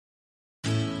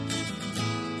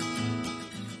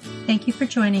Thank you for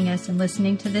joining us and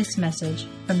listening to this message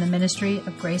from the Ministry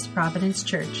of Grace Providence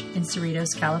Church in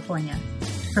Cerritos, California.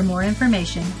 For more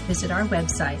information, visit our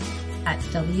website at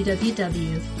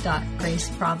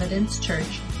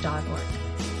www.graceprovidencechurch.org.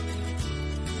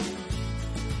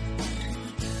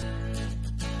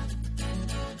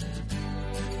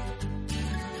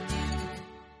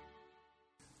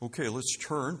 Okay, let's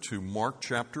turn to Mark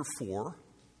chapter 4.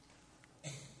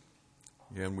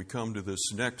 And we come to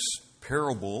this next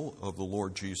parable of the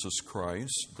Lord Jesus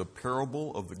Christ, the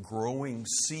parable of the growing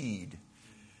seed,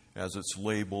 as it's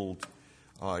labeled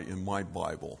in my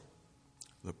Bible.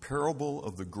 The parable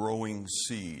of the growing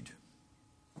seed.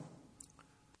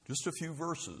 Just a few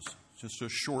verses, just a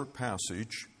short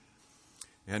passage.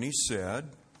 And he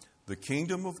said, "The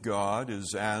kingdom of God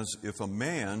is as if a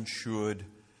man should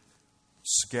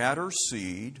scatter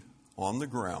seed on the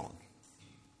ground.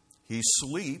 He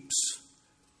sleeps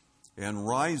and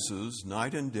rises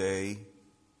night and day,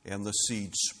 and the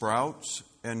seed sprouts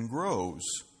and grows.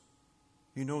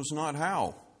 He knows not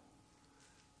how.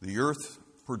 The earth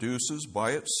produces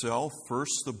by itself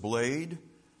first the blade,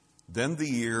 then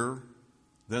the ear,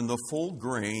 then the full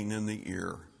grain in the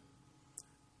ear.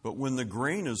 But when the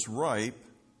grain is ripe,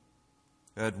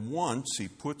 at once he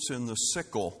puts in the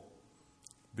sickle,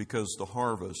 because the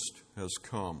harvest has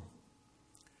come."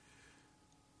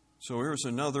 So here's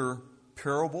another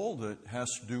parable that has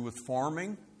to do with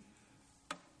farming,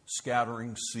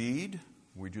 scattering seed.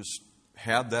 We just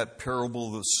had that parable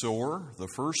of the sower, the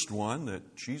first one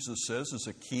that Jesus says is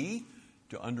a key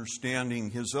to understanding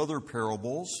his other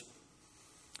parables.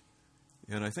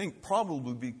 And I think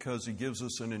probably because he gives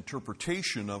us an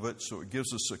interpretation of it, so it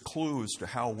gives us a clue as to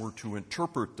how we're to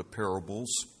interpret the parables.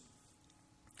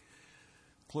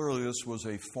 Clearly, this was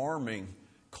a farming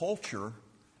culture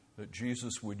that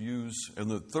Jesus would use.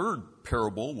 And the third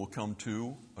parable we'll come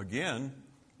to, again,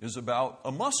 is about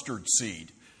a mustard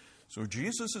seed. So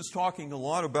Jesus is talking a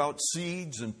lot about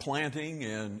seeds and planting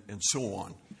and so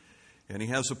on. And he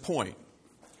has a point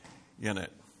in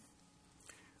it.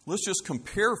 Let's just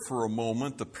compare for a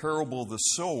moment the parable of the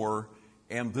sower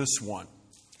and this one,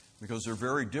 because they're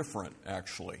very different,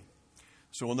 actually.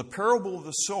 So in the parable of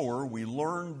the sower, we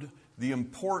learned the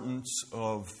importance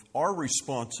of our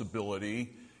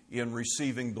responsibility in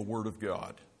receiving the Word of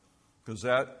God, because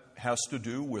that has to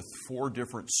do with 4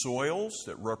 different soils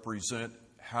that represent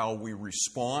how we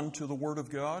respond to the Word of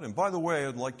God. And by the way,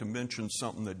 I'd like to mention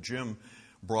something that Jim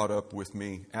brought up with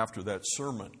me after that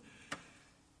sermon.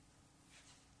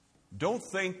 Don't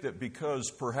think that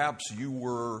because perhaps you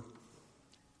were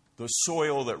the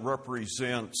soil that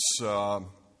represents the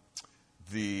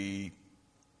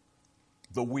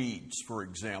weeds, for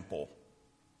example,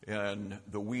 and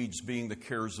the weeds being the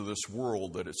cares of this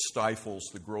world, that it stifles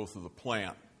the growth of the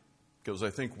plant. Because I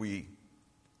think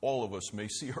all of us may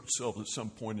see ourselves at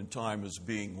some point in time as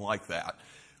being like that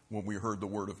when we heard the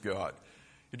Word of God.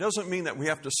 It doesn't mean that we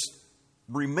have to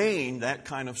remain that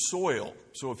kind of soil.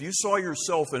 So if you saw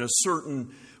yourself in a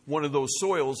certain one of those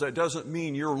soils, that doesn't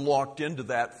mean you're locked into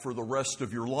that for the rest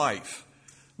of your life.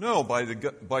 No,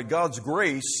 by God's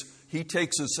grace, He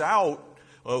takes us out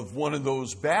of one of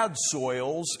those bad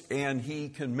soils, and He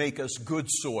can make us good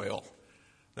soil.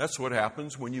 That's what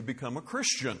happens when you become a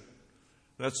Christian.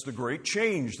 That's the great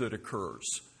change that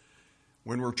occurs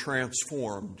when we're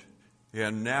transformed.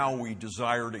 And now we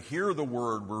desire to hear the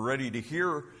Word. We're ready to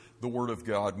hear the Word of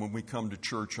God when we come to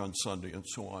church on Sunday and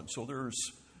so on. So I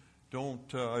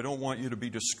don't want you to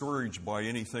be discouraged by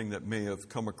anything that may have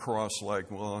come across like,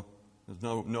 well, there's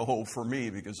no hope for me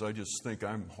because I just think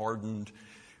I'm hardened,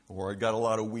 or I got a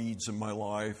lot of weeds in my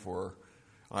life, or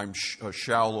I'm a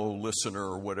shallow listener,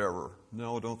 or whatever.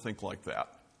 No, don't think like that.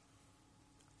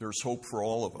 There's hope for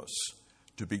all of us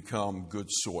to become good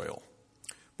soil.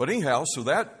 But anyhow, so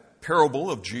that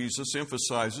parable of Jesus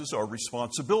emphasizes our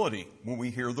responsibility when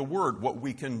we hear the Word, what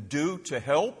we can do to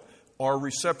help our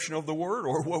reception of the Word,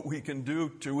 or what we can do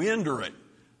to hinder it.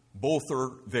 Both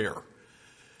are there.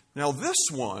 Now this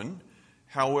one,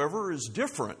 however, is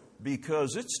different,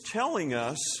 because it's telling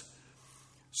us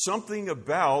something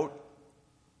about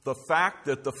the fact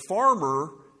that the farmer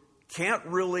can't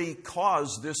really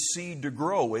cause this seed to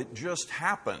grow. It just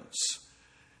happens.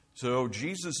 So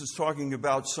Jesus is talking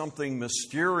about something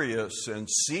mysterious and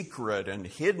secret and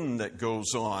hidden that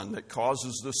goes on that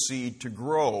causes the seed to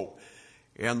grow.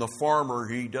 And the farmer,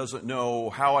 he doesn't know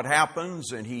how it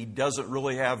happens, and he doesn't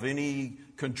really have any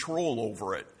control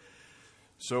over it.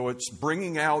 So it's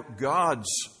bringing out God's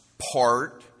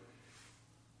part,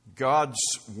 God's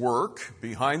work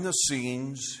behind the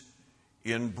scenes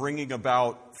in bringing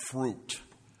about fruit.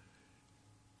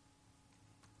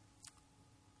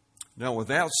 Now, with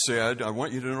that said, I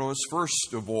want you to notice,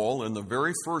 first of all, in the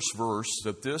very first verse,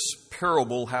 that this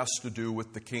parable has to do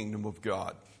with the kingdom of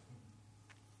God.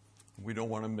 We don't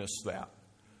want to miss that.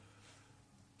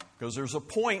 Because there's a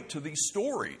point to these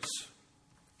stories.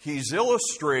 He's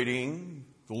illustrating,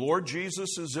 the Lord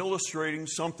Jesus is illustrating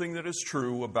something that is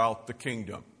true about the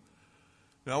kingdom.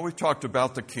 Now, we've talked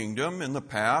about the kingdom in the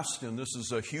past, and this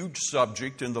is a huge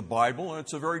subject in the Bible, and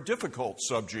it's a very difficult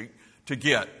subject to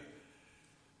get.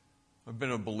 I've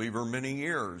been a believer many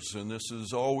years, and this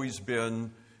has always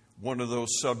been one of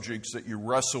those subjects that you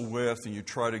wrestle with and you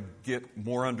try to get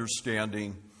more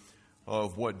understanding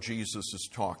of what Jesus is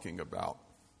talking about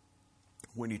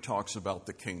when he talks about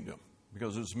the kingdom.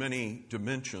 Because there's many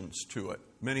dimensions to it,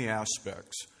 many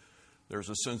aspects. There's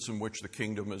a sense in which the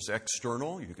kingdom is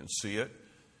external. You can see it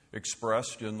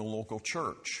expressed in the local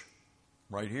church.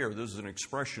 Right here, this is an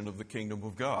expression of the kingdom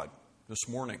of God this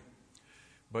morning.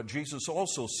 But Jesus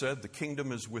also said the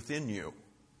kingdom is within you.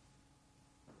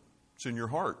 It's in your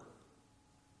heart.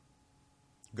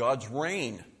 God's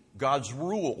reign, God's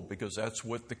rule, because that's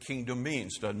what the kingdom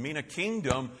means. Doesn't mean a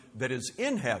kingdom that is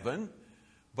in heaven,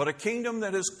 but a kingdom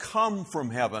that has come from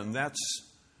heaven. That's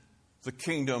the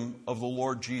kingdom of the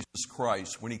Lord Jesus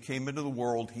Christ. When he came into the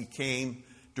world, he came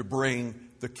to bring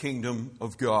the kingdom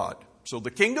of God. So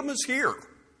the kingdom is here.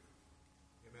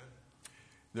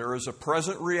 There is a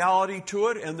present reality to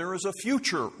it, and there is a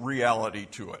future reality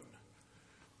to it.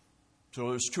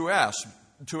 So there's two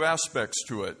aspects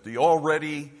to it, the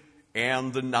already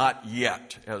and the not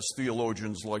yet, as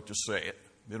theologians like to say it,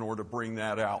 in order to bring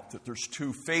that out, that there's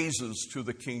two phases to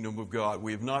the kingdom of God.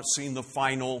 We have not seen the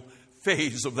final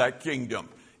phase of that kingdom.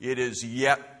 It is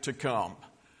yet to come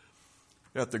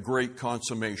at the great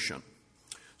consummation.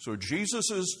 So Jesus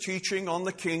is teaching on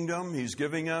the kingdom. He's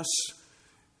giving us,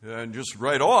 and just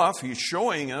right off, he's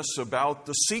showing us about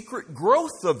the secret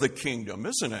growth of the kingdom,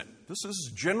 isn't it? This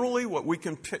is generally what we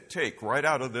can take right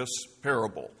out of this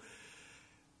parable.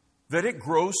 That it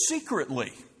grows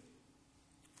secretly.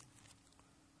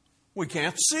 We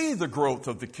can't see the growth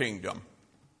of the kingdom.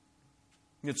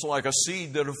 It's like a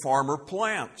seed that a farmer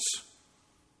plants.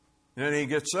 And he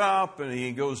gets up and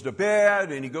he goes to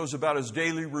bed and he goes about his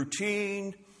daily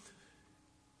routine.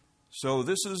 So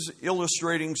this is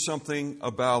illustrating something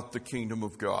about the kingdom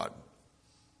of God.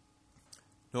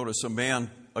 Notice a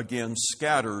man again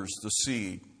scatters the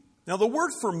seed. Now the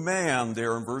word for man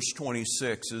there in verse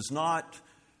 26 is not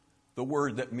the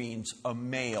word that means a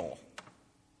male.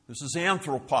 This is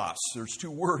anthropos. There's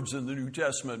two words in the New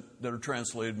Testament that are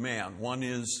translated man. One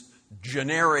is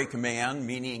generic man,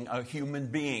 meaning a human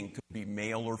being, could be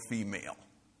male or female.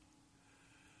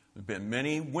 There have been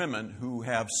many women who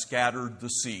have scattered the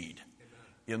seed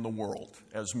in the world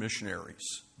as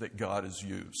missionaries that God has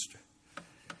used.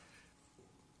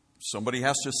 Somebody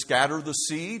has to scatter the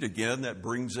seed. Again, that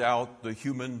brings out the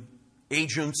human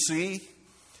agency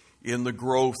in the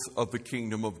growth of the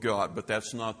kingdom of God. But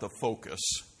that's not the focus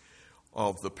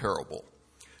of the parable.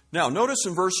 Now, notice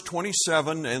in verse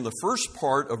 27 and the first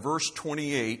part of verse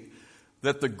 28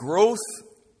 that the growth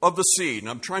of the seed, and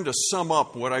I'm trying to sum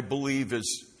up what I believe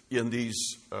is in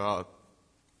these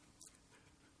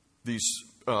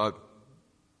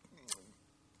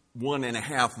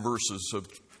 1.5 verses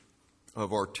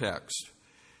of our text,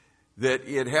 that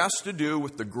it has to do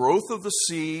with the growth of the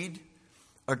seed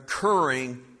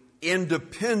occurring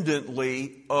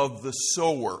independently of the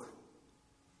sower.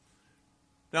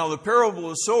 Now, the parable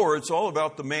of the sower, it's all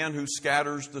about the man who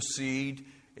scatters the seed,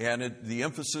 and the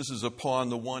emphasis is upon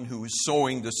the one who is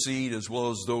sowing the seed as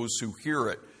well as those who hear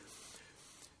it.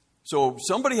 So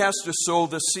somebody has to sow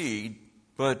the seed,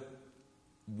 but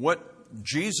what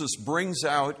Jesus brings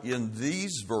out in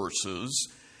these verses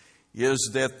is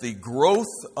that the growth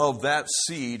of that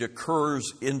seed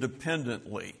occurs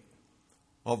independently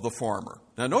of the farmer.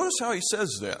 Now notice how he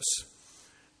says this.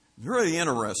 Very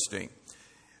interesting.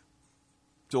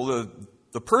 So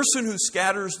the person who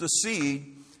scatters the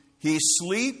seed, he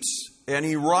sleeps and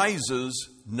he rises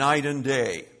night and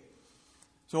day.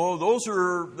 So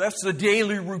that's the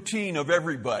daily routine of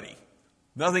everybody.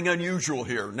 Nothing unusual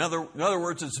here. In other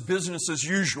words, it's business as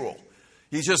usual.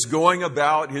 He's just going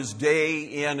about his day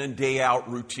in and day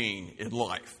out routine in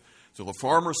life. So the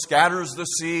farmer scatters the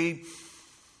seed.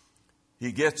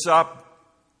 He gets up.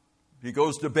 He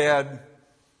goes to bed.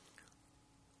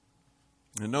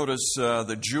 And notice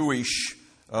the Jewish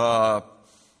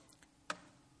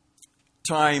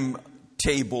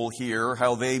timetable here,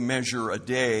 how they measure a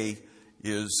day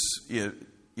is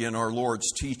in our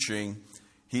Lord's teaching.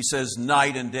 He says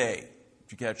night and day.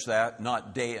 Did you catch that?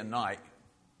 Not day and night.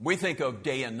 We think of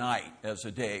day and night as a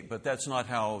day, but that's not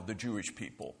how the Jewish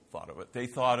people thought of it. They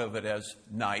thought of it as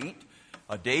night.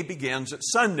 A day begins at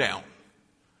sundown.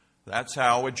 That's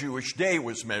how a Jewish day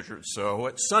was measured. So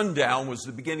at sundown was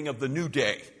the beginning of the new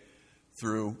day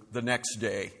through the next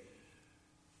day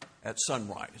at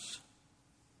sunrise.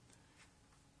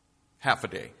 Half a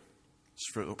day.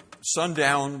 So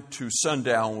sundown to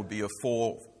sundown would be a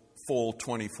full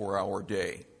 24-hour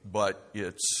day, but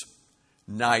it's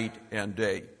night and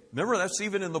day. Remember, that's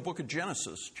even in the book of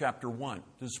Genesis, chapter 1.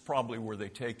 This is probably where they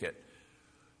take it.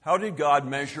 How did God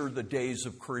measure the days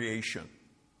of creation?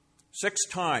 6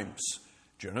 times.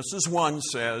 Genesis 1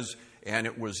 says, and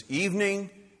it was evening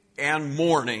and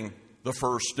morning the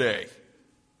first day.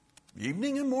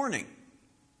 Evening and morning.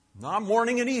 Not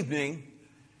morning and evening.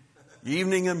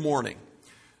 Evening and morning.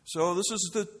 So this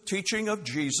is the teaching of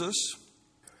Jesus.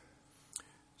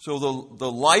 So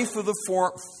the life of the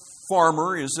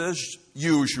farmer is as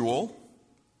usual.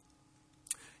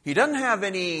 He doesn't have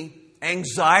any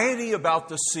anxiety about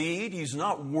the seed. He's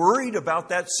not worried about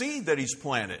that seed that he's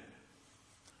planted,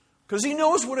 because he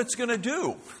knows what it's going to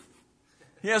do.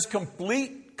 He has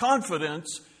complete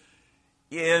confidence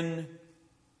in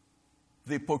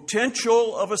the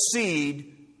potential of a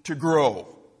seed to grow.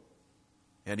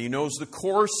 And he knows the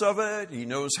course of it. He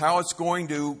knows how it's going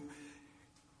to,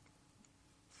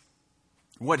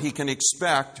 what he can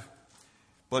expect.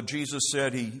 But Jesus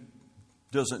said he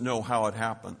doesn't know how it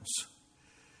happens.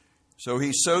 So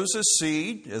he sows a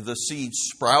seed. The seed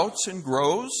sprouts and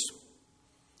grows.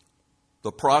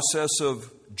 The process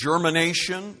of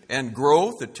germination and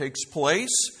growth that takes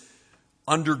place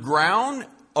underground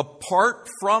apart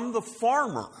from the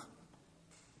farmer.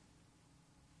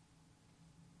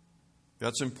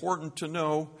 That's important to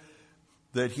know,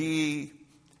 that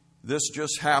this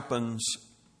just happens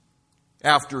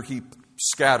after he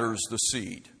scatters the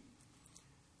seed.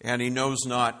 And he knows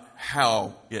not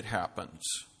how it happens.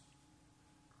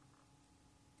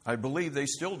 I believe they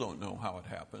still don't know how it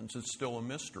happens. It's still a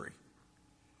mystery.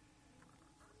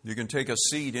 You can take a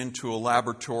seed into a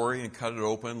laboratory and cut it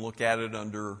open, look at it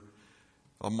under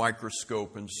a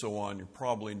microscope and so on. You're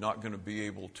probably not going to be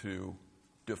able to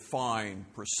define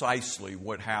precisely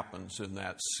what happens in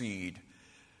that seed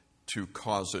to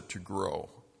cause it to grow.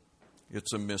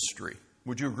 It's a mystery.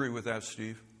 Would you agree with that,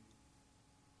 Steve?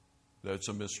 That's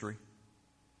a mystery?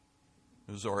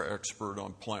 This is our expert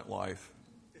on plant life.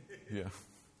 Yeah.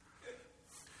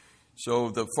 So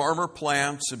the farmer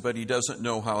plants, but he doesn't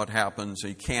know how it happens.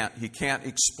 He can't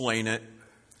explain it.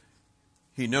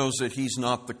 He knows that he's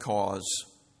not the cause.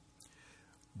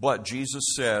 But Jesus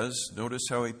says, notice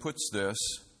how he puts this,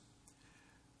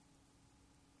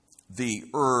 the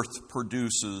earth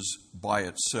produces by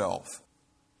itself.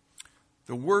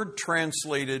 The word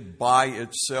translated by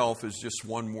itself is just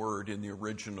one word in the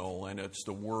original, and it's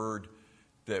the word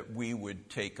that we would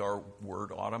take our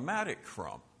word automatic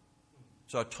from.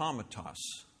 It's automatos.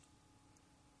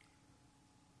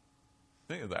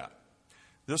 Think of that.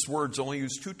 This word's only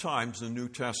used 2 times in the New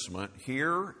Testament,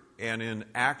 here and in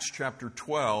Acts chapter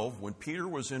 12, when Peter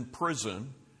was in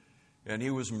prison and he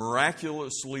was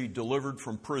miraculously delivered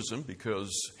from prison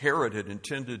because Herod had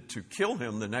intended to kill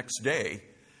him the next day.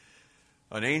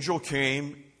 An angel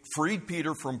came, freed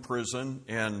Peter from prison,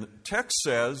 and text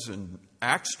says in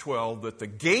Acts 12 that the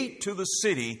gate to the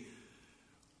city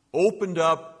opened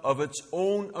up of its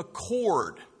own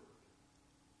accord.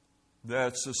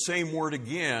 That's the same word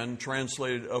again,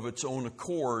 translated of its own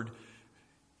accord.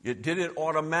 It did it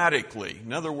automatically.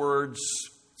 In other words,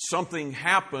 something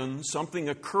happens, something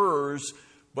occurs,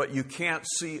 but you can't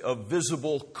see a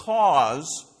visible cause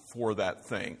for that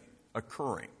thing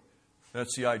occurring.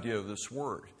 That's the idea of this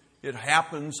word. It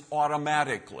happens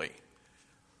automatically.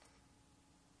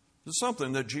 It's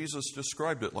something that Jesus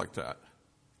described it like that.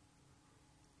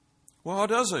 Well, how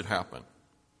does it happen?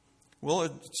 Well,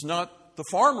 it's not, the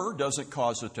farmer doesn't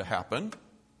cause it to happen.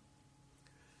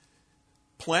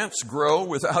 Plants grow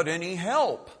without any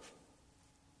help.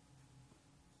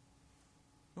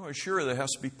 Oh, sure, that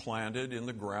has to be planted in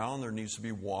the ground. There needs to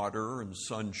be water and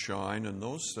sunshine and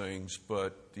those things.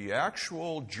 But the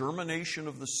actual germination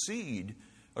of the seed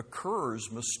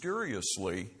occurs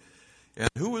mysteriously. And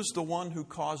who is the one who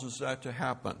causes that to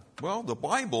happen? Well, the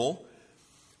Bible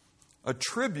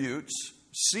attributes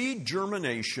seed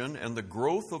germination and the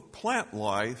growth of plant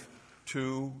life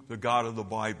to the God of the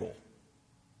Bible.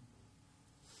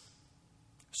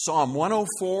 Psalm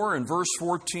 104 and verse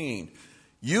 14.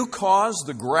 You cause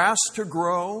the grass to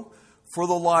grow for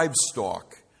the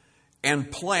livestock,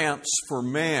 and plants for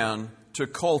man to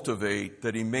cultivate,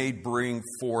 that he may bring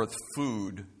forth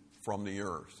food from the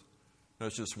earth.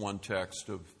 That's just one text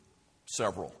of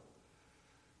Several.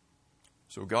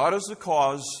 So God is the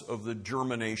cause of the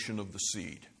germination of the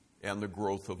seed and the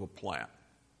growth of a plant.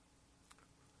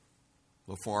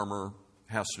 The farmer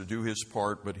has to do his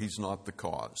part, but he's not the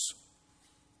cause.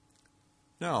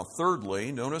 Now,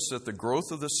 thirdly, notice that the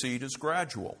growth of the seed is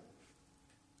gradual.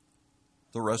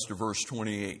 The rest of verse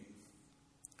 28.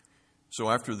 So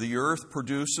after the earth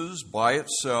produces by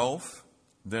itself,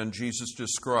 then Jesus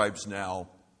describes now,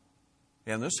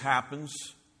 and this happens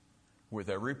with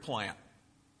every plant.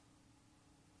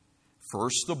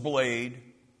 First the blade,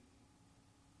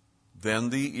 then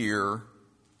the ear,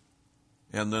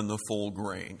 and then the full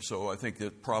grain. So I think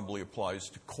that probably applies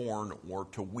to corn or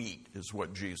to wheat, is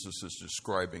what Jesus is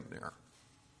describing there.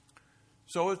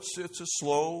 So it's a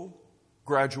slow,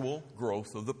 gradual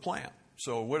growth of the plant.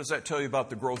 So what does that tell you about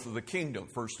the growth of the kingdom,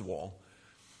 first of all?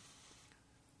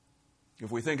 If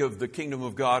we think of the kingdom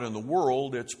of God in the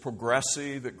world, it's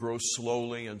progressive, it grows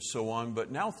slowly, and so on.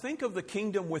 But now think of the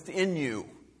kingdom within you.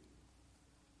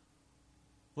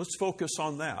 Let's focus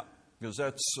on that, because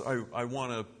I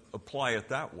want to apply it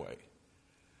that way.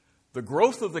 The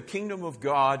growth of the kingdom of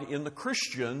God in the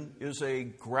Christian is a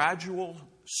gradual,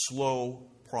 slow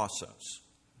process.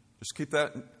 Just keep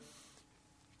that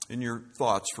in your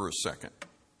thoughts for a second.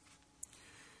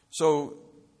 So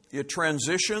it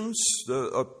transitions,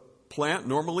 a plant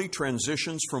normally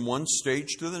transitions from one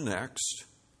stage to the next.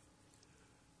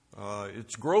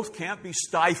 Its growth can't be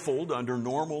stifled under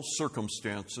normal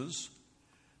circumstances.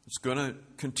 It's going to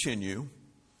continue.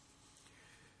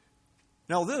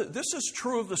 Now, this is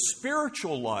true of the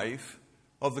spiritual life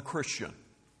of the Christian.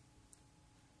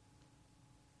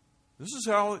 This is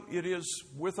how it is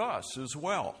with us as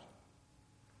well.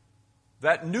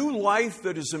 That new life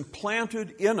that is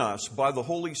implanted in us by the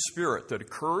Holy Spirit that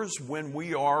occurs when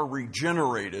we are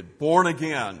regenerated, born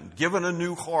again, given a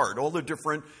new heart, all the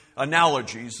different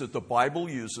analogies that the Bible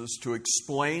uses to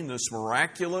explain this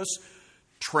miraculous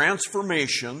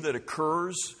transformation that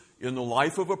occurs in the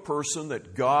life of a person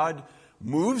that God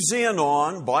moves in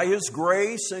on by His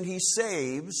grace and He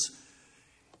saves.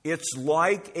 It's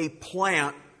like a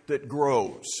plant that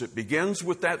grows. It begins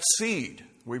with that seed.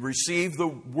 We receive the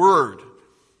Word.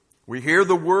 We hear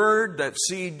the Word. That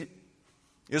seed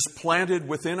is planted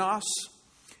within us.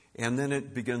 And then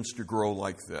it begins to grow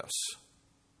like this.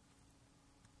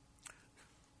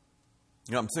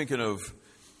 Now, I'm thinking of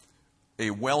a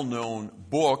well-known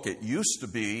book. It used to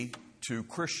be to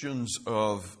Christians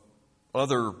of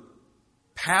other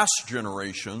past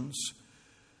generations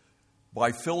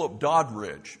by Philip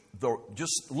Doddridge.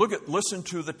 Listen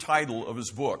to the title of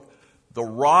his book. The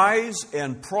Rise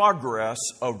and Progress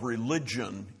of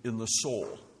Religion in the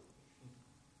Soul.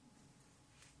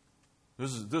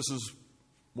 This is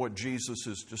what Jesus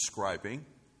is describing.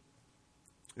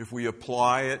 If we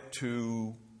apply it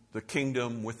to the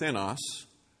kingdom within us,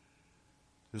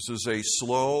 this is a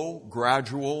slow,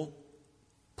 gradual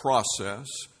process.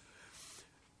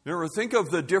 Now, think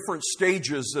of the different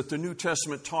stages that the New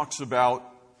Testament talks about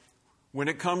when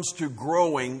it comes to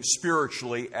growing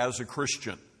spiritually as a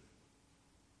Christian.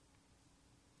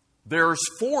 There's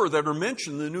 4 that are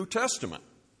mentioned in the New Testament.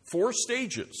 4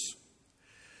 stages.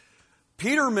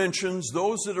 Peter mentions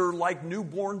those that are like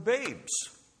newborn babes.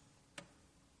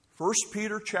 1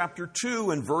 Peter chapter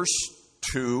 2 and verse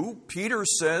 2, Peter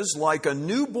says, like a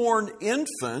newborn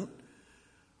infant,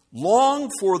 long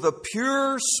for the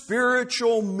pure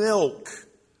spiritual milk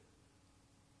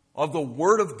of the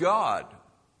Word of God,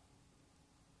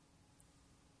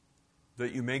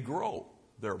 that you may grow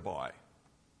thereby.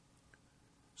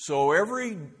 So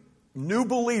every new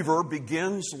believer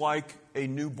begins like a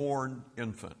newborn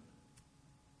infant.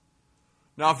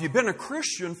 Now, if you've been a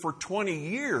Christian for 20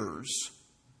 years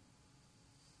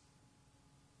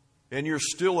and you're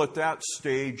still at that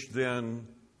stage, then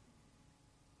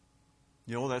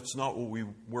that's not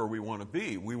where we want to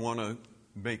be. We want to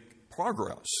make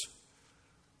progress.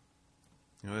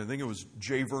 I think it was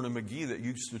J. Vernon McGee that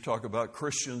used to talk about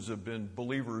Christians have been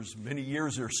believers many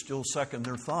years, they're still sucking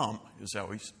their thumb, is how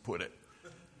he put it.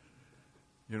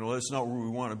 That's not where we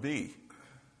want to be.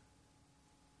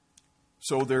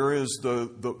 So there is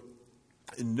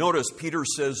notice Peter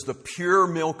says the pure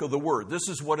milk of the Word. This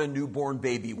is what a newborn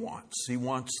baby wants. He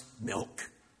wants milk.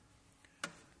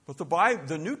 But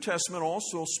the New Testament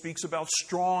also speaks about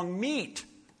strong meat.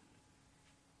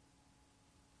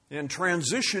 And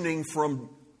transitioning from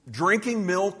drinking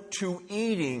milk to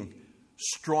eating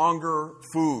stronger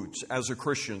foods as a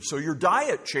Christian. So your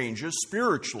diet changes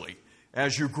spiritually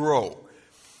as you grow.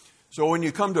 So when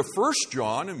you come to 1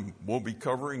 John, and we'll be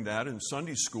covering that in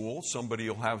Sunday school, somebody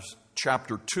will have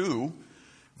chapter 2,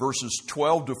 verses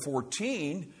 12 to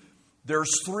 14,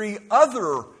 There's 3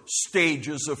 other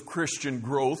stages of Christian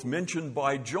growth mentioned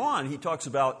by John. He talks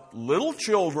about little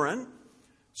children.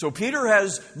 So Peter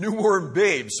has newborn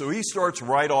babes, so he starts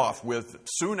right off with,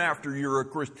 soon after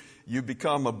you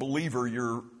become a believer,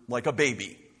 you're like a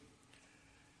baby.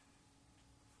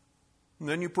 And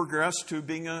then you progress to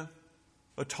being a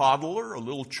toddler, a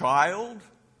little child.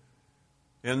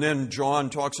 And then John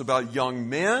talks about young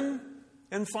men.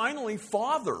 And finally,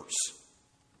 fathers.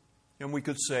 And we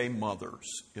could say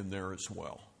mothers in there as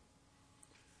well.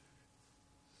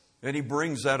 And he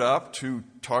brings that up to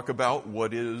talk about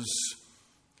what are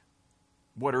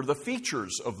the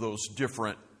features of those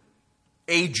different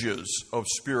ages of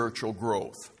spiritual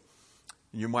growth.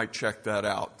 You might check that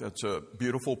out. That's a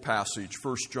beautiful passage,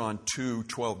 1 John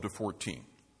 2:12-14.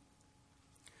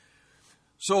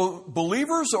 So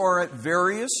believers are at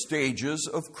various stages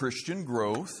of Christian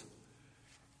growth,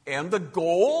 and the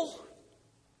goal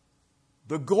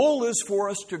is for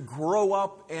us to grow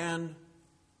up and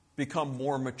become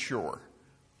more mature.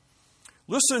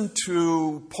 Listen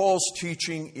to Paul's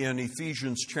teaching in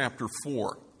Ephesians chapter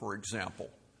 4, for example.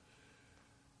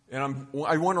 And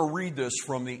I want to read this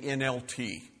from the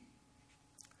NLT.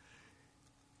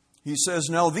 He says,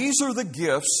 "Now these are the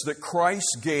gifts that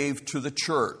Christ gave to the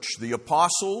church, the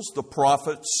apostles, the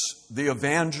prophets, the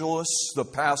evangelists, the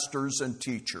pastors, and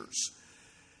teachers.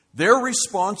 Their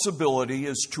responsibility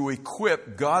is to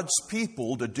equip God's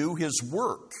people to do His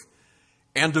work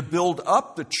and to build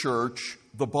up the church,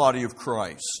 the body of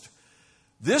Christ.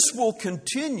 This will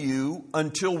continue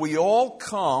until we all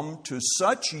come to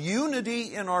such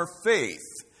unity in our faith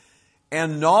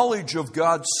and knowledge of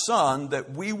God's Son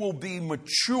that we will be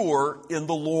mature in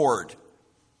the Lord,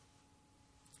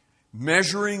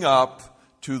 measuring up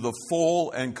to the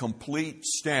full and complete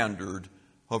standard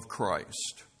of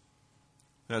Christ."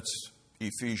 That's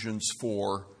Ephesians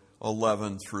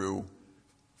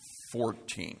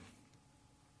 4:11-14.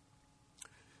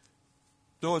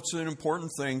 So it's an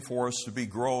important thing for us to be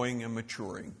growing and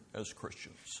maturing as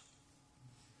Christians.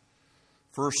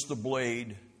 First the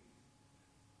blade,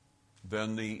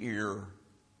 then the ear,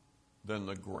 then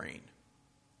the grain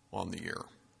on the ear.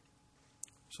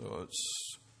 So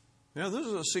this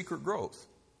is a secret growth.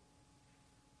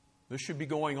 This should be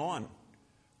going on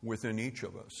within each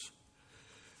of us.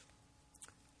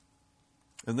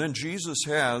 And then Jesus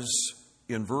has,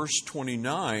 in verse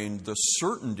 29, the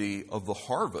certainty of the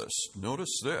harvest.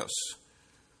 Notice this.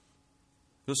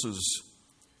 This is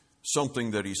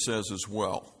something that he says as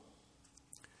well.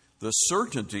 The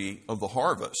certainty of the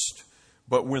harvest.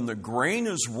 But when the grain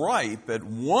is ripe, at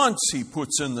once he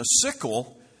puts in the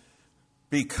sickle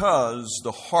because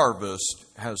the harvest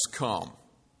has come.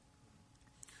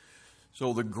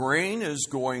 So the grain is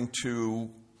going to,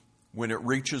 when it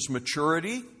reaches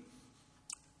maturity,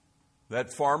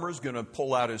 that farmer is going to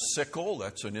pull out his sickle.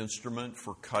 That's an instrument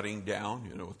for cutting down.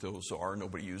 You know what those are.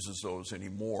 Nobody uses those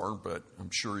anymore, but I'm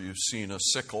sure you've seen a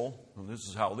sickle. And this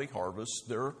is how they harvest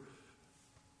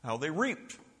how they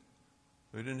reaped.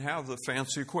 They didn't have the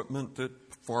fancy equipment that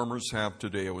farmers have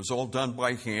today. It was all done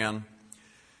by hand,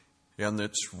 and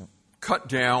it's cut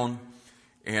down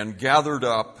and gathered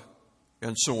up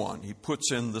and so on. He puts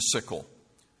in the sickle.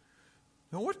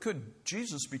 Now, what could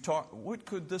Jesus be talking? What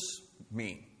could this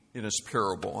mean in his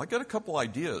parable? I got a couple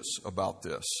ideas about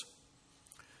this.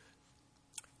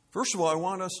 First of all, I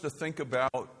want us to think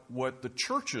about what the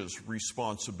church's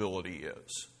responsibility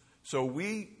is. So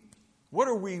what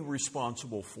are we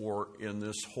responsible for in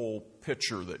this whole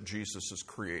picture that Jesus is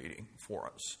creating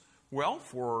for us? Well,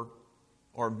 for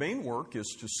our main work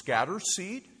is to scatter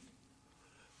seed.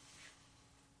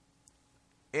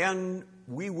 And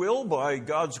we will, by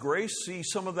God's grace, see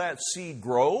some of that seed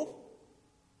grow.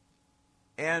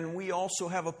 And we also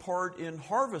have a part in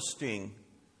harvesting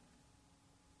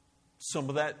some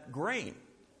of that grain.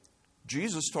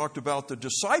 Jesus talked about the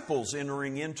disciples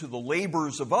entering into the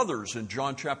labors of others in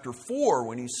John chapter 4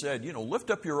 when he said,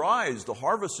 lift up your eyes, the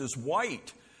harvest is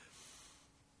white.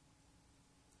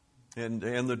 And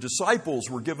the disciples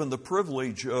were given the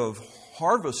privilege of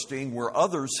harvesting where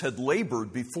others had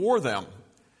labored before them.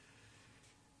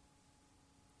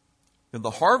 And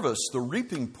the harvest, the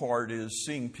reaping part, is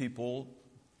seeing people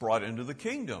brought into the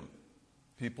kingdom.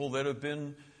 People that have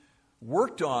been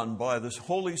worked on by the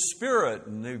Holy Spirit,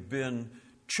 and they've been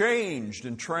changed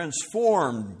and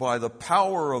transformed by the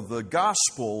power of the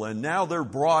gospel, and now they're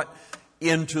brought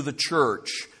into the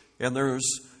church. And there's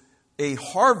a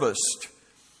harvest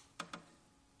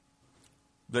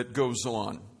that goes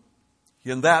on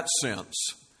in that sense.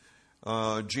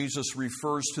 Jesus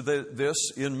refers to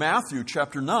this in Matthew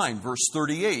chapter 9, verse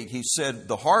 38. He said,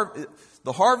 the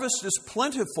harvest is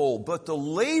plentiful, but the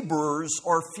laborers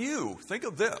are few. Think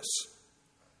of this.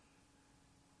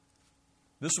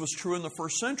 This was true in the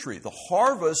first century. The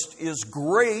harvest is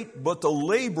great, but the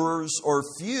laborers are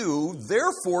few.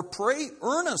 Therefore, pray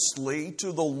earnestly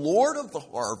to the Lord of the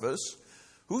harvest.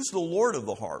 Who's the Lord of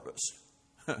the harvest?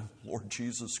 Lord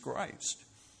Jesus Christ.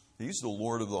 He's the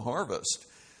Lord of the harvest.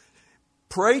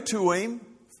 Pray to Him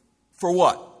for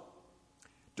what?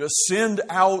 To send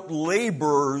out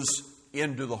laborers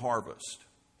into the harvest.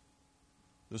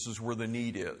 This is where the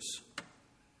need is.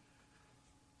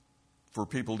 For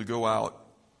people to go out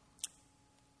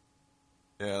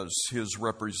as His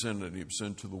representatives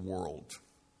into the world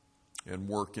and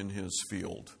work in His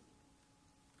field.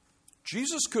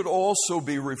 Jesus could also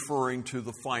be referring to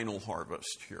the final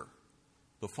harvest here.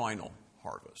 The final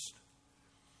harvest.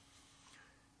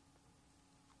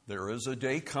 There is a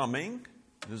day coming.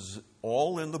 This is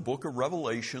all in the book of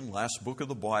Revelation, last book of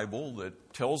the Bible,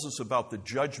 that tells us about the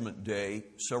judgment day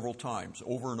several times,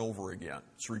 over and over again.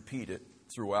 It's repeated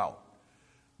throughout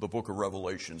the book of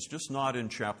Revelations, just not in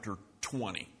chapter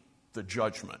 20, the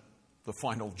judgment, the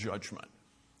final judgment.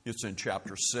 It's in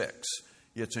chapter 6.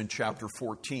 It's in chapter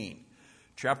 14.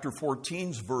 Chapter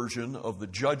 14's version of the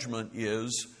judgment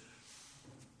is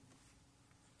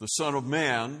the Son of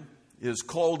Man is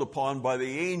called upon by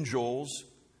the angels.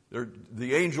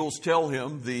 The angels tell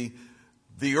him the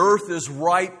earth is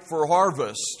ripe for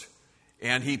harvest,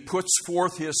 and he puts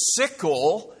forth his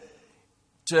sickle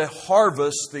to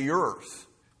harvest the earth.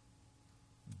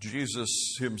 Jesus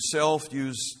himself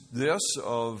used this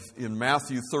in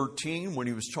Matthew 13 when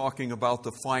he was talking about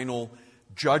the final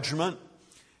judgment,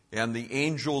 and the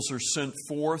angels are sent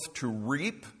forth to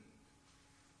reap,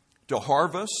 to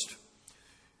harvest.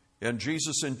 And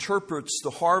Jesus interprets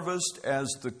the harvest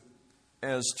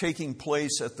as taking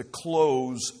place at the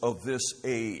close of this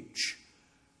age.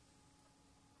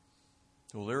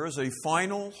 So there is a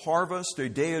final harvest, a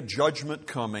day of judgment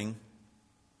coming.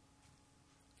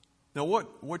 Now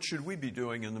what should we be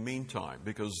doing in the meantime?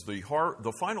 Because the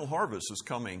final harvest is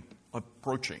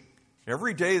approaching.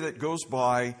 Every day that goes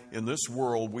by in this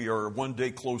world, we are one day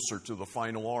closer to the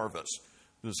final harvest.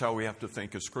 This is how we have to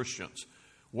think as Christians.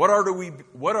 What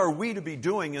are we to be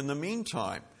doing in the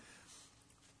meantime?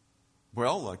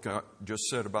 Well, like I just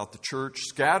said about the church,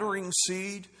 scattering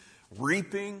seed,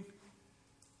 reaping,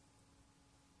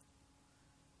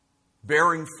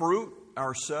 bearing fruit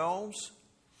ourselves,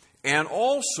 and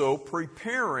also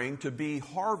preparing to be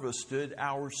harvested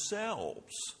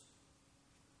ourselves.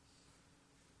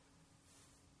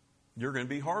 You're going to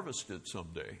be harvested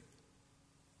someday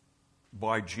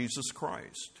by Jesus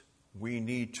Christ. We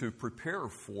need to prepare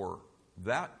for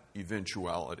that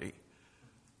eventuality,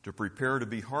 to prepare to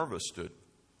be harvested.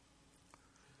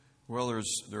 Well,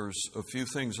 there's a few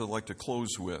things I'd like to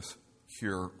close with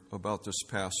here about this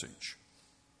passage.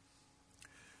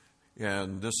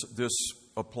 And this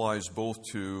applies both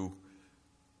to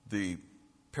the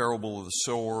parable of the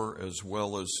sower as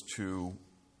well as to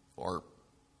our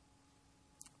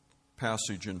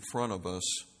passage in front of us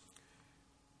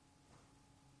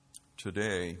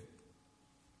today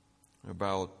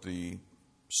about the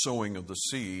sowing of the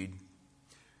seed.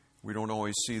 We don't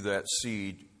always see that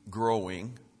seed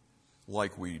growing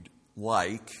like we'd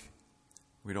like.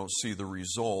 We don't see the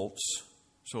results.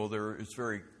 So it's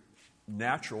very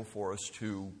natural for us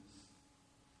to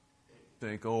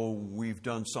think, oh, we've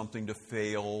done something to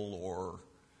fail, or,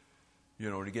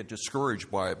 to get discouraged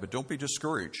by it. But don't be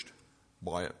discouraged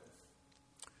by it.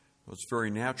 It's very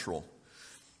natural.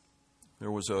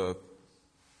 There was a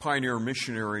pioneer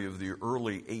missionary of the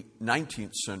early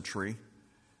 19th century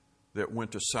that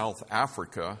went to South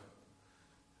Africa.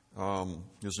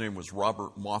 His name was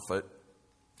Robert Moffat.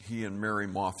 He and Mary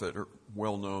Moffat are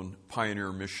well-known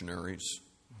pioneer missionaries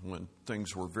when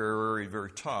things were very,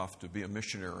 very tough to be a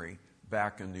missionary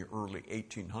back in the early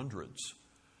 1800s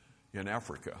in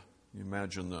Africa. You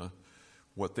imagine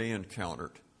what they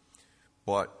encountered.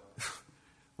 But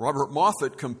Robert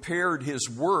Moffat compared his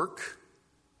work,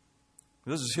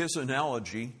 this is his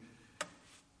analogy,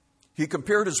 he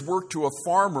compared his work to a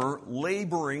farmer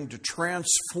laboring to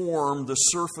transform the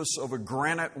surface of a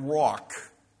granite rock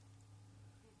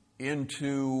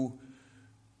into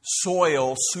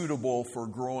soil suitable for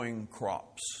growing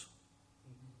crops.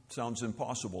 Sounds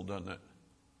impossible, doesn't it?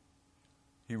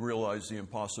 He realized the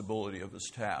impossibility of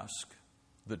his task,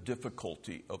 the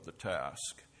difficulty of the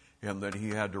task, and that he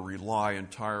had to rely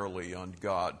entirely on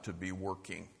God to be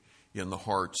working in the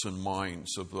hearts and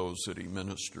minds of those that he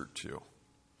ministered to.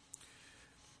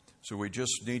 So we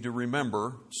just need to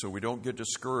remember, so we don't get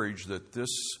discouraged, that this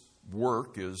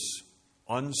work is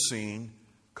unseen,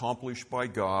 accomplished by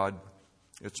God.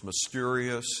 It's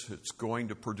mysterious. It's going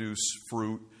to produce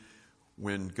fruit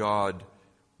when God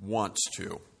wants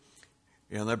to.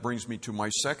 And that brings me to my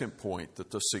second point,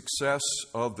 that the success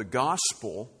of the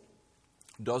gospel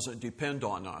doesn't depend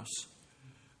on us.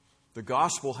 The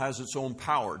gospel has its own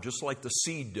power, just like the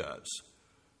seed does.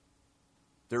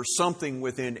 There's something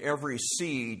within every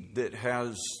seed that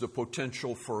has the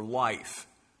potential for life.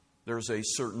 There's a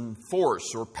certain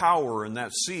force or power in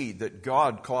that seed that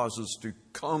God causes to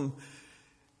come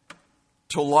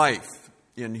to life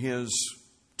in His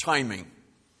timing.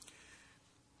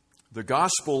 The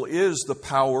gospel is the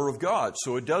power of God,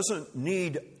 so it doesn't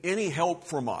need any help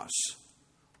from us.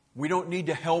 We don't need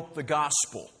to help the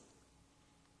gospel.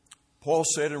 Paul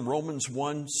said in Romans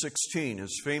 1:16,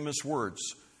 his famous words,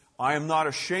 "I am not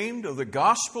ashamed of the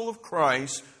gospel of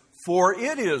Christ, for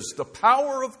it is the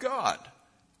power of God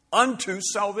unto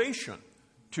salvation,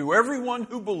 to everyone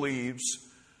who believes,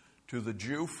 to the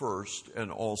Jew first,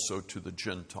 and also to the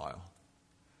Gentile."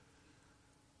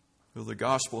 So the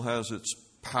gospel has its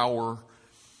power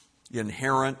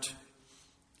inherent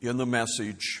in the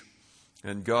message,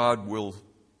 and God will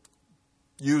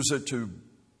use it to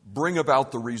bring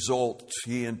about the result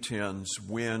He intends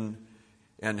when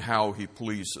and how He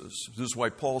pleases. This is why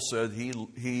Paul said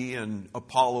he and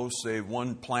Apollos, they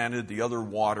one planted, the other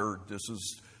watered. This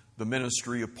is the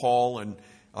ministry of Paul and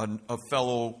a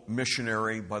fellow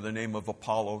missionary by the name of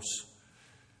Apollos.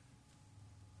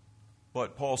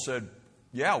 But Paul said,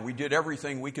 yeah, we did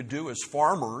everything we could do as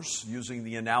farmers, using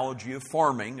the analogy of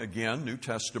farming, again, New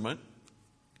Testament,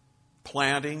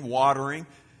 planting, watering.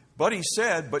 But he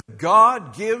said, but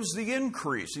God gives the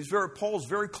increase. Paul's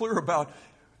very clear about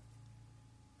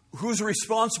who's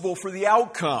responsible for the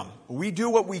outcome. We do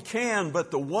what we can,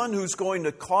 but the one who's going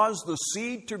to cause the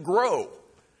seed to grow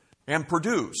and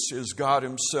produce is God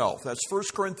Himself. That's 1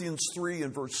 Corinthians 3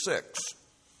 and verse 6.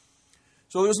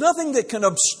 So there's nothing that can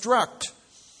obstruct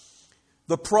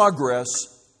the progress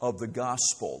of the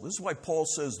gospel. This is why Paul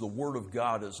says the Word of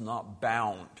God is not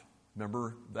bound.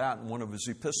 Remember that in one of his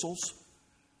epistles?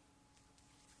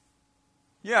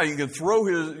 Yeah, you can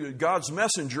throw God's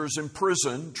messengers in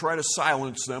prison, try to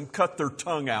silence them, cut their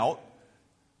tongue out,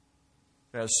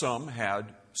 as some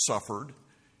had suffered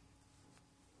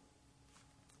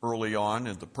early on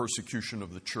in the persecution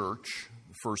of the church,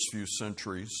 the first few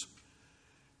centuries.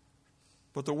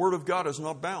 But the Word of God is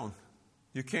not bound.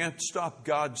 You can't stop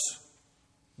God's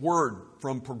Word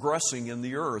from progressing in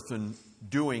the earth and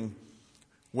doing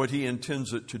what He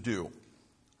intends it to do.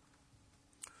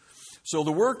 So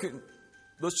the work,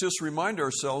 let's just remind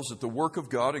ourselves that the work of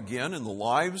God, again, in the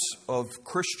lives of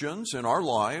Christians, in our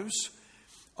lives,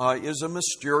 is a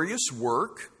mysterious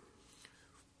work.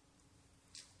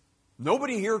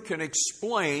 Nobody here can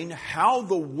explain how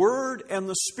the Word and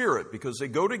the Spirit, because they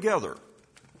go together,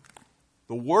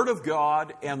 the Word of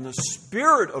God and the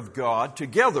Spirit of God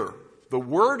together, the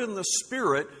Word and the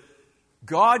Spirit,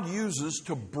 God uses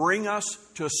to bring us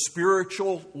to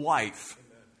spiritual life.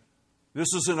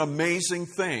 This is an amazing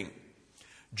thing.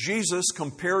 Jesus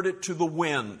compared it to the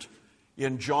wind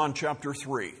in John chapter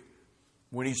 3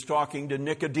 when He's talking to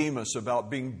Nicodemus about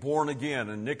being born again,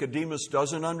 and Nicodemus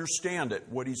doesn't understand it,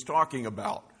 what He's talking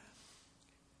about.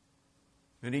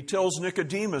 And He tells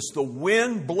Nicodemus, the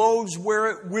wind blows where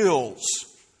it wills.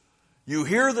 You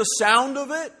hear the sound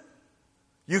of it.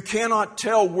 You cannot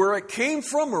tell where it came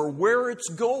from or where it's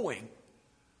going.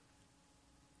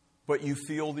 But you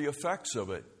feel the effects of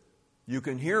it. You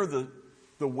can hear the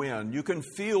wind. You can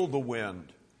feel the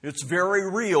wind. It's very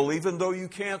real, even though you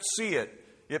can't see it.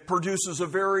 It produces a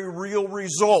very real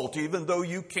result, even though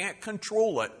you can't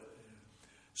control it.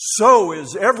 So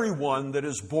is everyone that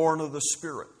is born of the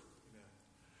Spirit.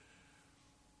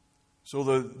 So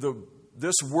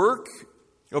this work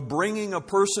of bringing a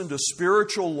person to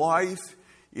spiritual life,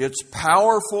 it's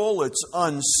powerful, it's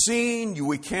unseen,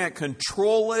 we can't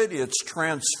control it, it's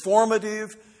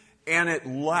transformative, and it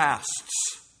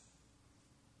lasts.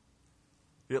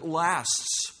 It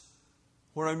lasts.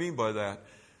 What do I mean by that?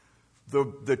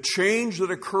 The change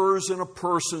that occurs in a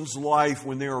person's life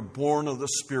when they are born of the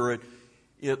Spirit,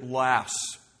 it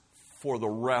lasts for the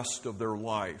rest of their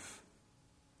life.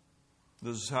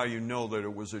 This is how you know that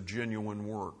it was a genuine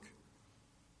work.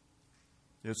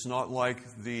 It's not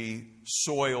like the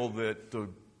soil that the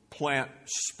plant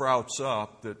sprouts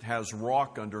up that has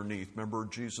rock underneath. Remember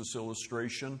Jesus'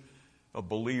 illustration? A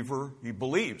believer, he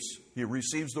believes. He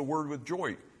receives the word with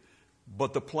joy.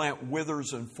 But the plant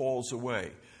withers and falls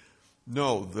away.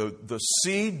 No, the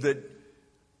seed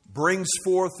brings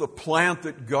forth the plant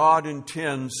that God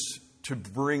intends to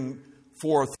bring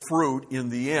forth fruit in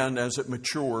the end as it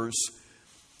matures.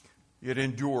 It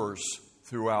endures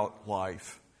throughout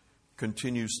life,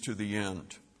 continues to the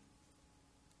end.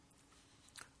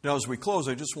 Now, as we close,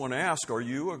 I just want to ask, are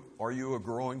you a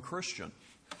growing Christian?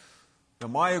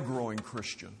 Am I a growing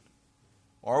Christian?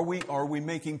 Are we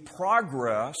making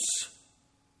progress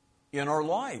in our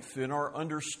life, in our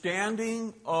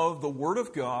understanding of the Word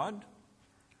of God?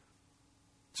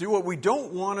 See, what we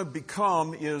don't want to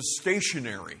become is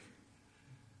stationary.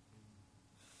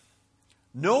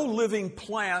 No living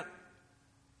plant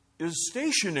is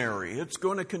stationary. It's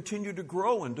going to continue to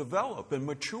grow and develop and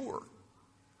mature.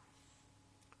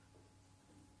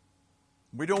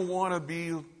 We don't want to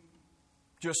be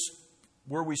just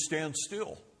where we stand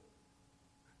still.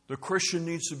 The Christian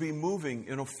needs to be moving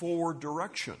in a forward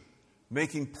direction,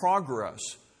 making progress,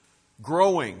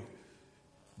 growing,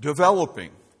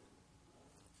 developing.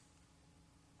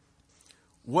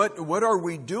 What are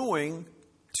we doing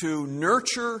to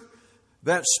nurture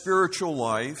that spiritual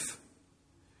life,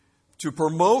 to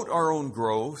promote our own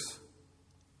growth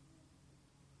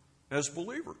as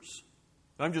believers?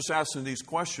 I'm just asking these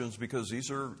questions because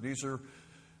these are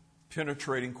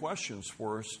penetrating questions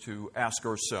for us to ask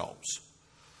ourselves.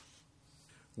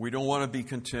 We don't want to be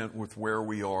content with where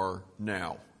we are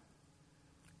now.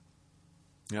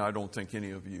 Now, I don't think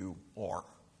any of you are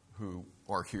who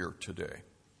are here today.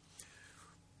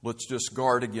 Let's just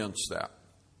guard against that.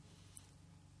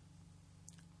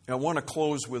 I want to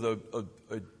close with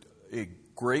a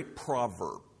great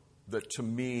proverb that to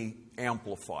me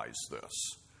amplifies this.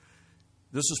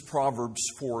 This is Proverbs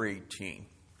 4:18.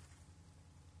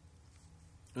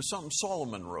 It's something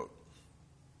Solomon wrote.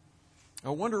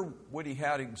 I wonder what he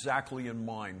had exactly in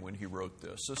mind when he wrote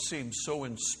this. This seems so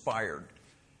inspired,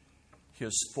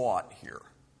 his thought here.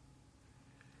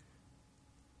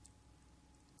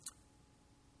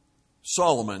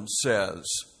 Solomon says,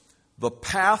 "The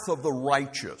path of the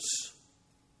righteous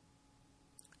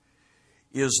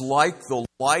is like the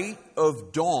light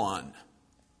of dawn,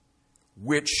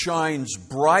 which shines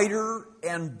brighter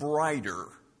and brighter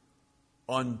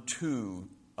unto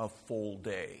a full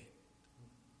day."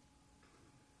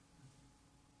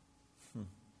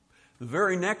 The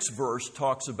very next verse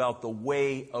talks about the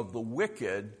way of the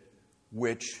wicked,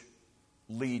 which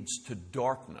leads to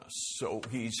darkness. So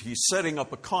he's setting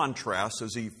up a contrast,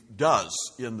 as he does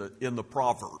in the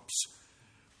Proverbs.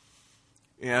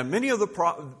 And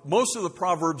most of the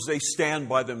Proverbs, they stand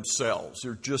by themselves.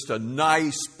 They're just a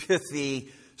nice,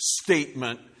 pithy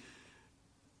statement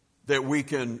that we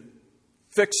can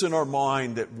fix in our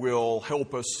mind that will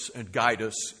help us and guide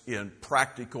us in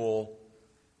practical,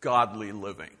 godly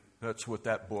living. That's what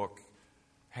that book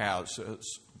has as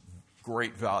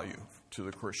great value to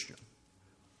the Christian.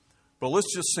 But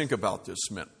let's just think about this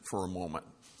for a moment.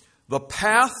 The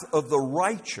path of the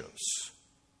righteous.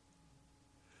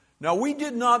 Now, we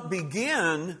did not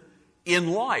begin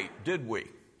in light, did we?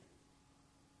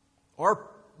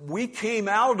 We came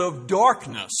out of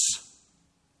darkness.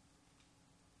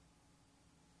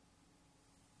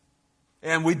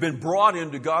 And we've been brought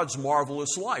into God's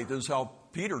marvelous light. This is how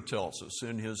Peter tells us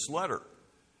in his letter.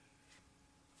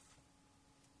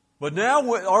 But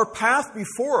now our path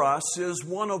before us is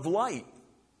one of light.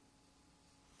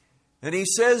 And he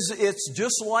says it's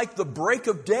just like the break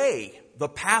of day, the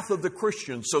path of the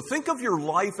Christian. So think of your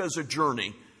life as a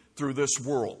journey through this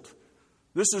world.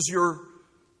 This is your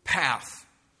path,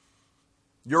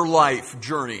 your life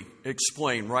journey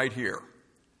explained right here.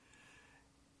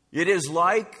 It is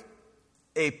like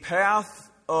a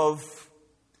path of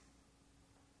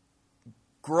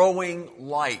growing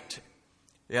light.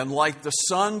 And like the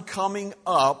sun coming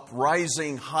up,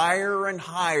 rising higher and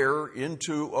higher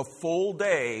into a full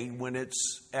day when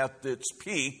it's at its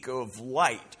peak of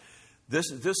light. This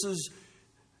is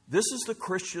the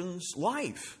Christian's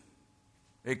life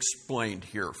explained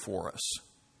here for us.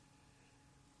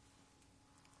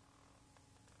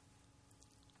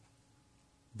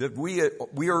 That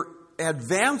we are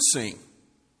advancing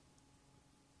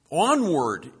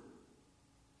onward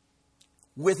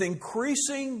with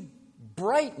increasing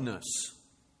brightness.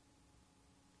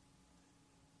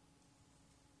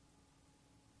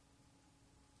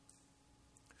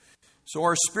 So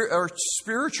our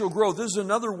spiritual growth, this is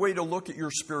another way to look at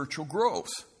your spiritual growth.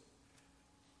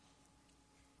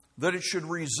 That it should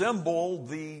resemble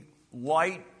the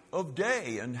light of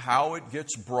day and how it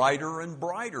gets brighter and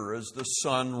brighter as the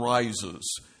sun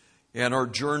rises and our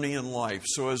journey in life.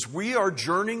 So as we are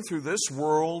journeying through this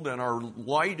world and our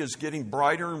light is getting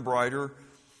brighter and brighter,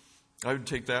 I would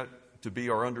take that to be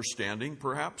our understanding,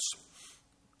 perhaps.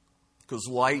 because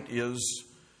light is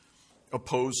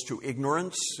opposed to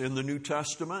ignorance in the New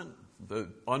Testament. The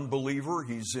unbeliever,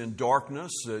 he's in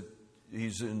darkness,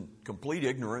 he's in complete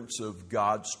ignorance of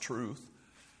God's truth.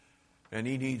 And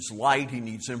he needs light, he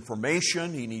needs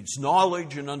information, he needs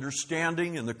knowledge and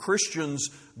understanding. And the Christian's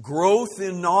growth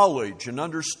in knowledge and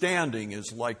understanding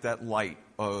is like that light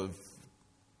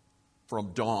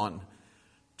from dawn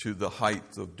to the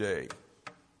height of day.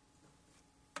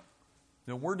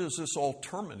 Now, where does this all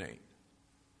terminate?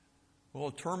 Well,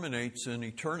 it terminates in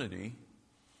eternity.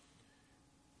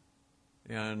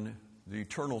 And the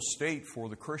eternal state for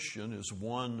the Christian is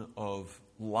one of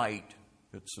light.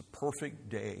 It's a perfect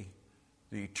day,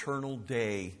 the eternal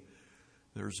day.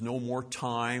 There's no more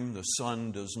time. The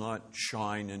sun does not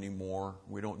shine anymore.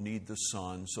 We don't need the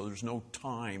sun. So there's no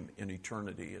time in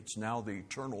eternity. It's now the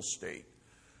eternal state.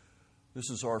 This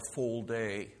is our full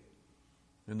day.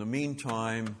 In the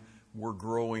meantime, we're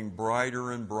growing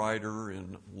brighter and brighter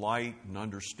in light and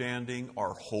understanding.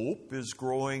 Our hope is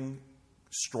growing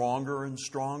stronger and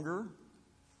stronger.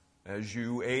 As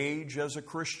you age as a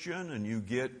Christian and you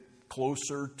get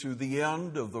closer to the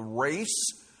end of the race,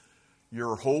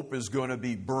 your hope is going to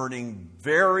be burning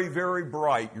very, very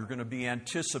bright. You're going to be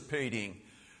anticipating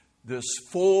this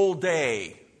full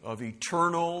day of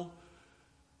eternal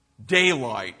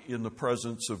daylight in the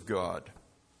presence of God.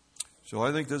 So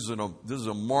I think this is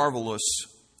a marvelous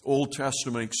Old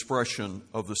Testament expression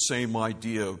of the same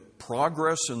idea of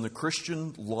progress in the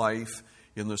Christian life,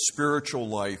 in the spiritual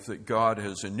life that God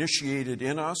has initiated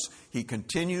in us. He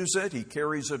continues it, He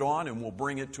carries it on, and will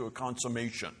bring it to a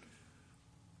consummation.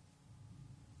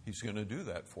 He's going to do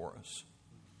that for us.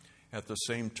 At the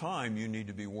same time, you need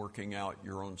to be working out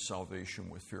your own salvation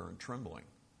with fear and trembling.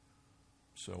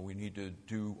 So we need to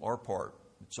do our part.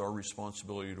 It's our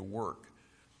responsibility to work.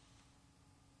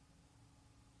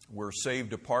 We're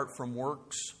saved apart from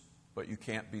works, but you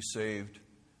can't be saved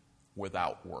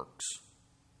without works.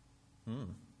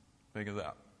 Think of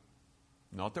that.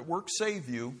 Not that works save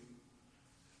you,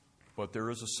 but there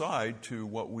is a side to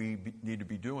what we need to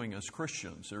be doing as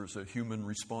Christians. There's a human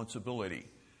responsibility.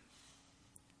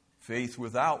 Faith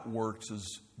without works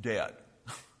is dead,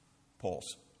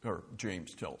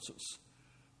 James tells us.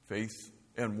 Faith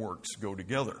and works go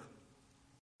together.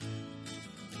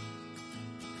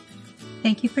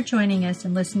 Thank you for joining us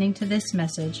and listening to this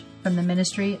message from the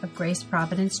Ministry of Grace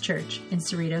Providence Church in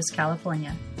Cerritos,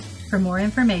 California. For more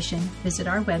information, visit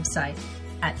our website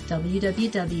at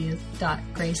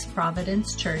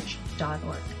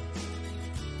www.graceprovidencechurch.org.